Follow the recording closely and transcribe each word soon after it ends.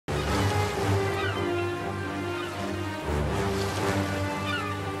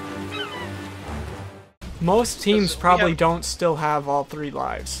Most teams probably don't still have all 3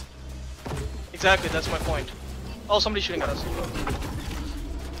 lives. Exactly, that's my point. Oh, somebody's shooting at us.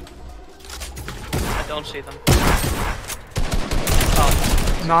 I don't see them.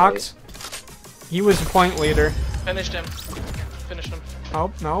 Oh. Knocked. He was a point leader. Finished him. Finished him.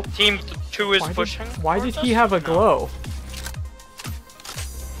 Oh, no. Team 2 is pushing. Why did he have a glow?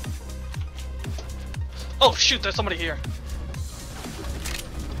 Oh shoot, there's somebody here.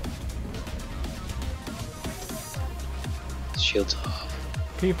 Shields off.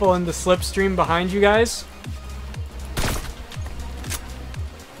 People in the slipstream behind you guys.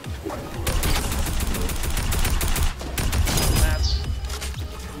 Mats.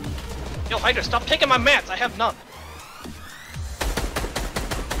 Yo, Hydra, stop taking my mats. I have none.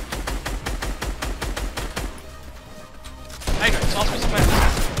 Hydra, toss me some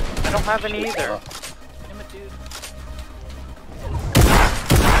mats. I don't have any either. Damn it, dude.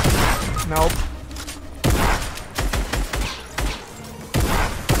 Nope.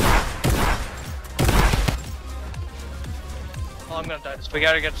 Oh, I'm gonna die this. We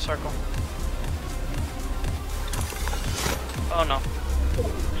gotta get a circle. Oh no.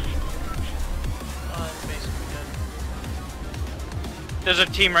 I'm basically dead. There's a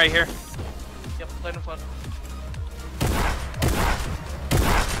team right here. Yep, right in front.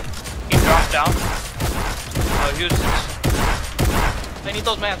 He dropped down. Oh, he was. I need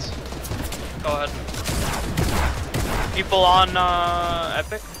those mats. Go ahead. People on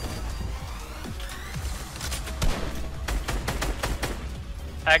Epic.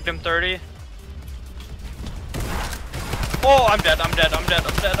 Tagged him 30. Oh, I'm dead, I'm dead, I'm dead,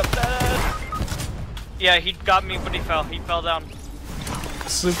 I'm dead, I'm dead. Yeah, he got me, but he fell. He fell down.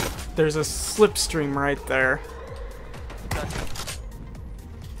 There's a slipstream right there.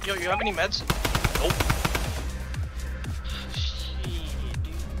 Yo, you have any meds? Nope. Shit,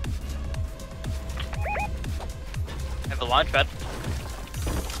 dude. I have a launch pad.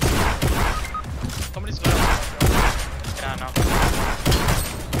 Somebody's going. Yeah, I know.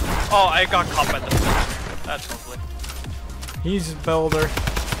 Oh, I got caught by the slipstream. That's lovely. He's a builder.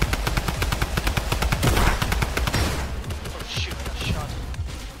 Oh shoot, I got shot.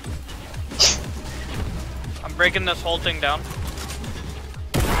 I'm breaking this whole thing down.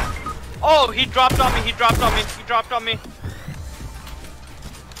 Oh, he dropped on me, he dropped on me, he dropped on me.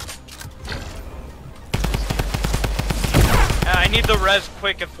 I need the res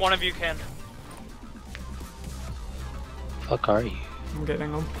quick if one of you can. Fuck are you? I'm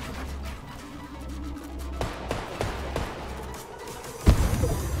getting him.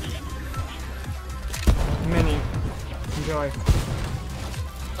 Mini. Enjoy.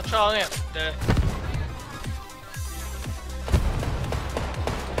 I'll try in.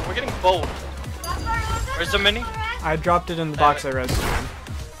 We're getting bold. Where's the mini? I dropped it in the box I rescued.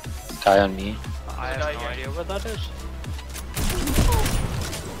 Guy on me. I have no idea where that is.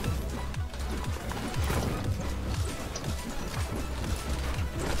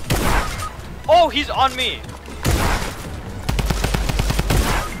 Oh, he's on me!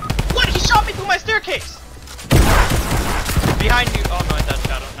 What? He shot me through my staircase! Behind you! Oh no, that's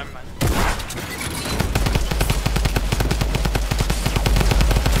Shadow, never mind.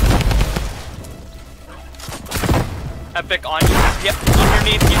 Epic on you. Yep,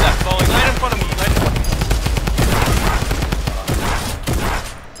 underneath, he's at bowling. Right in front of me, right in front of me.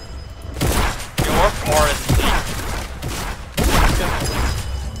 You're forest.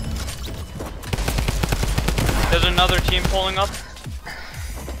 There's another team pulling up.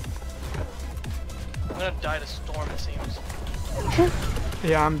 I'm gonna die to storm, it seems.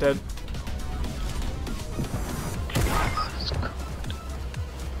 Yeah, I'm dead.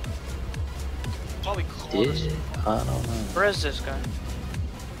 Probably close. I don't know. Where is this guy?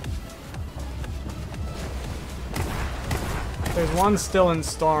 There's one still in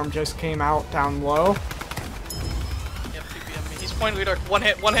storm, just came out down low. Yep, PPM me. He's point leader. One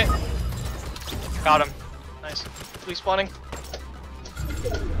hit, one hit. Got him. Nice. Respawning.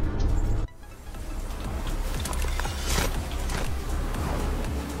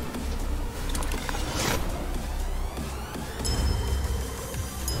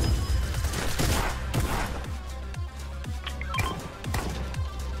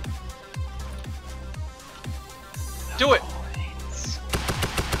 Do it!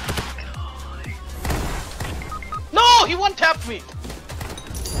 No! He one-tapped me!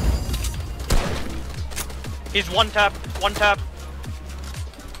 He's one tap, one tap.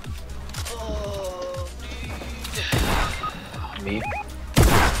 Oh, dude. Me.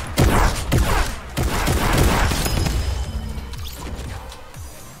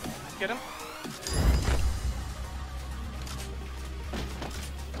 Get him?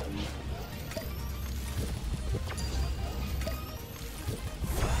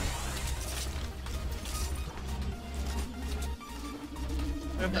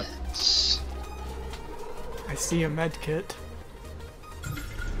 I see a med kit.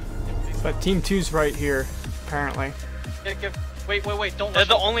 But Team 2's right here, apparently. Wait, don't They're rush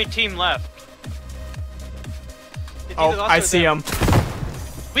the him. only team left. It's Oh, either us I or see them. him.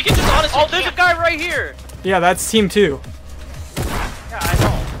 We can just honestly. Oh, there's a guy right here! Yeah, that's Team 2. Yeah, I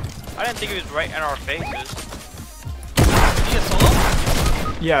know. I didn't think he was right in our faces. Is he a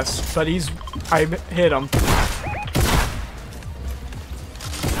solo? Yes, but I hit him.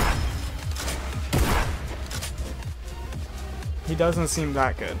 He doesn't seem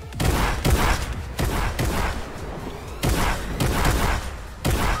that good.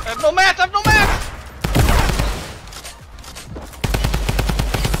 I have no mats! I have no mats!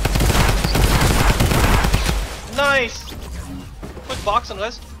 Nice! Quick box on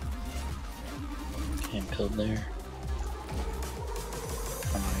guys. Can't build there.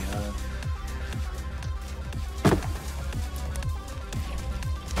 Oh my god.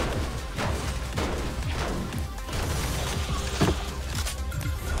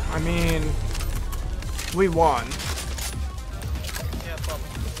 I mean, we won. Yeah, probably.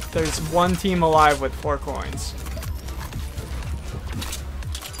 There's one team alive with 4 coins.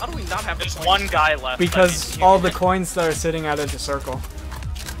 How do we not have There's this one guy left. Because all the coins that are sitting out of the circle.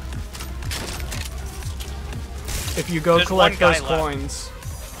 If you go There's collect one guy those left. coins,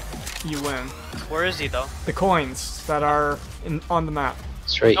 you win. Where is he though? The coins that are on the map.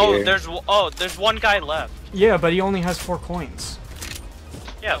 It's right Oh, here. there's one guy left. Yeah, but he only has 4 coins.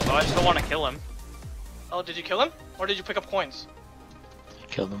 Yeah, so I still want to kill him. Oh, did you kill him? Or did you pick up coins?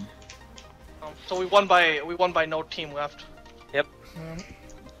 Kill them. So we won by no team left. Yep.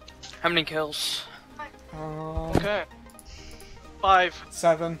 How many kills? Okay. 5.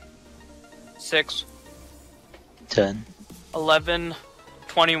 7. 6, 10. 11,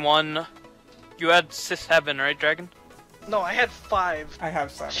 21. You had 7, right, Dragon? No, I had 5. I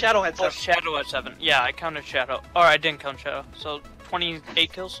have 7. Shadow had Oh, 7. Shadow had 7. Yeah, I counted Shadow. Or I didn't count Shadow. So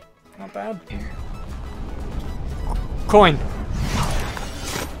 28 kills. Not bad. Here. Coin.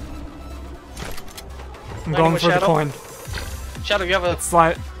 I'm Landing going with for the Shadow? coin. Shadow, you have a.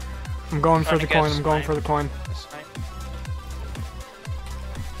 Slide. I'm going for Trying the to coin. get I'm going for the coin. This night.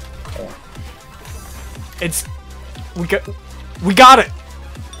 It's we got it.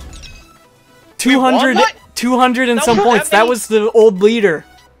 200 What? 200 and That some was points. That heavy. was the old leader.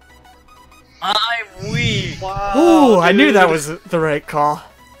 I'm weak. Wow. Ooh, I knew that dude. was the right call.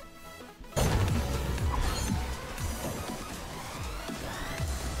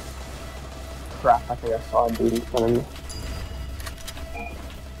 Crap, I think I saw a dude in front of me.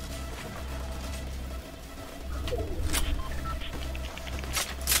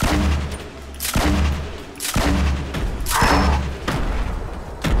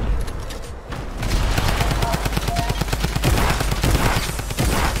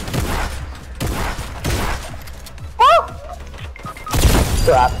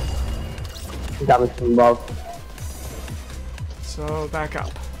 Crap. He got me from above. So back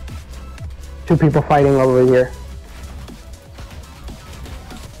up. 2 people fighting over here.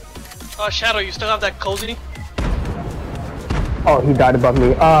 Shadow, you still have that cozy? Oh, he died above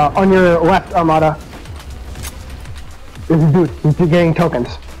me. On your left, Armada. There's a dude. He's getting tokens.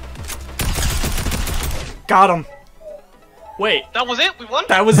 Got him. Wait, That was it? We won?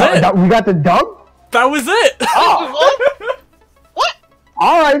 that was it. We got the dub? That was it. We won? What?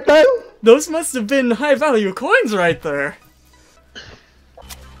 Alright then. Those must have been high value coins right there.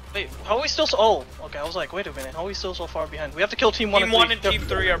 Wait, how are we still so. Oh, okay, I was like, wait a minute, how are we still so far behind? We have to kill Team 1 Team 1 and Team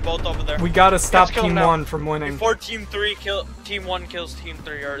 3 are both over there. We gotta stop kill him Team now. 1 from winning. Before Team 1 kills Team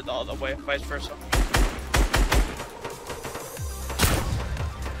 3, or the other way, vice versa.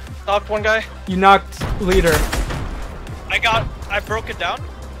 Knocked one guy. You knocked leader. I broke it down?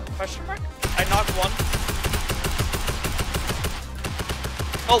 Question mark? I knocked one.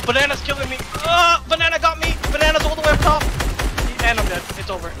 Oh, Banana's killing me. Banana got me. Banana's all the way up top. And I'm dead. It's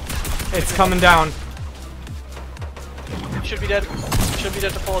over. It's coming down. Should be dead. Should be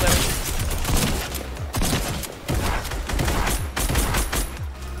dead to full damage.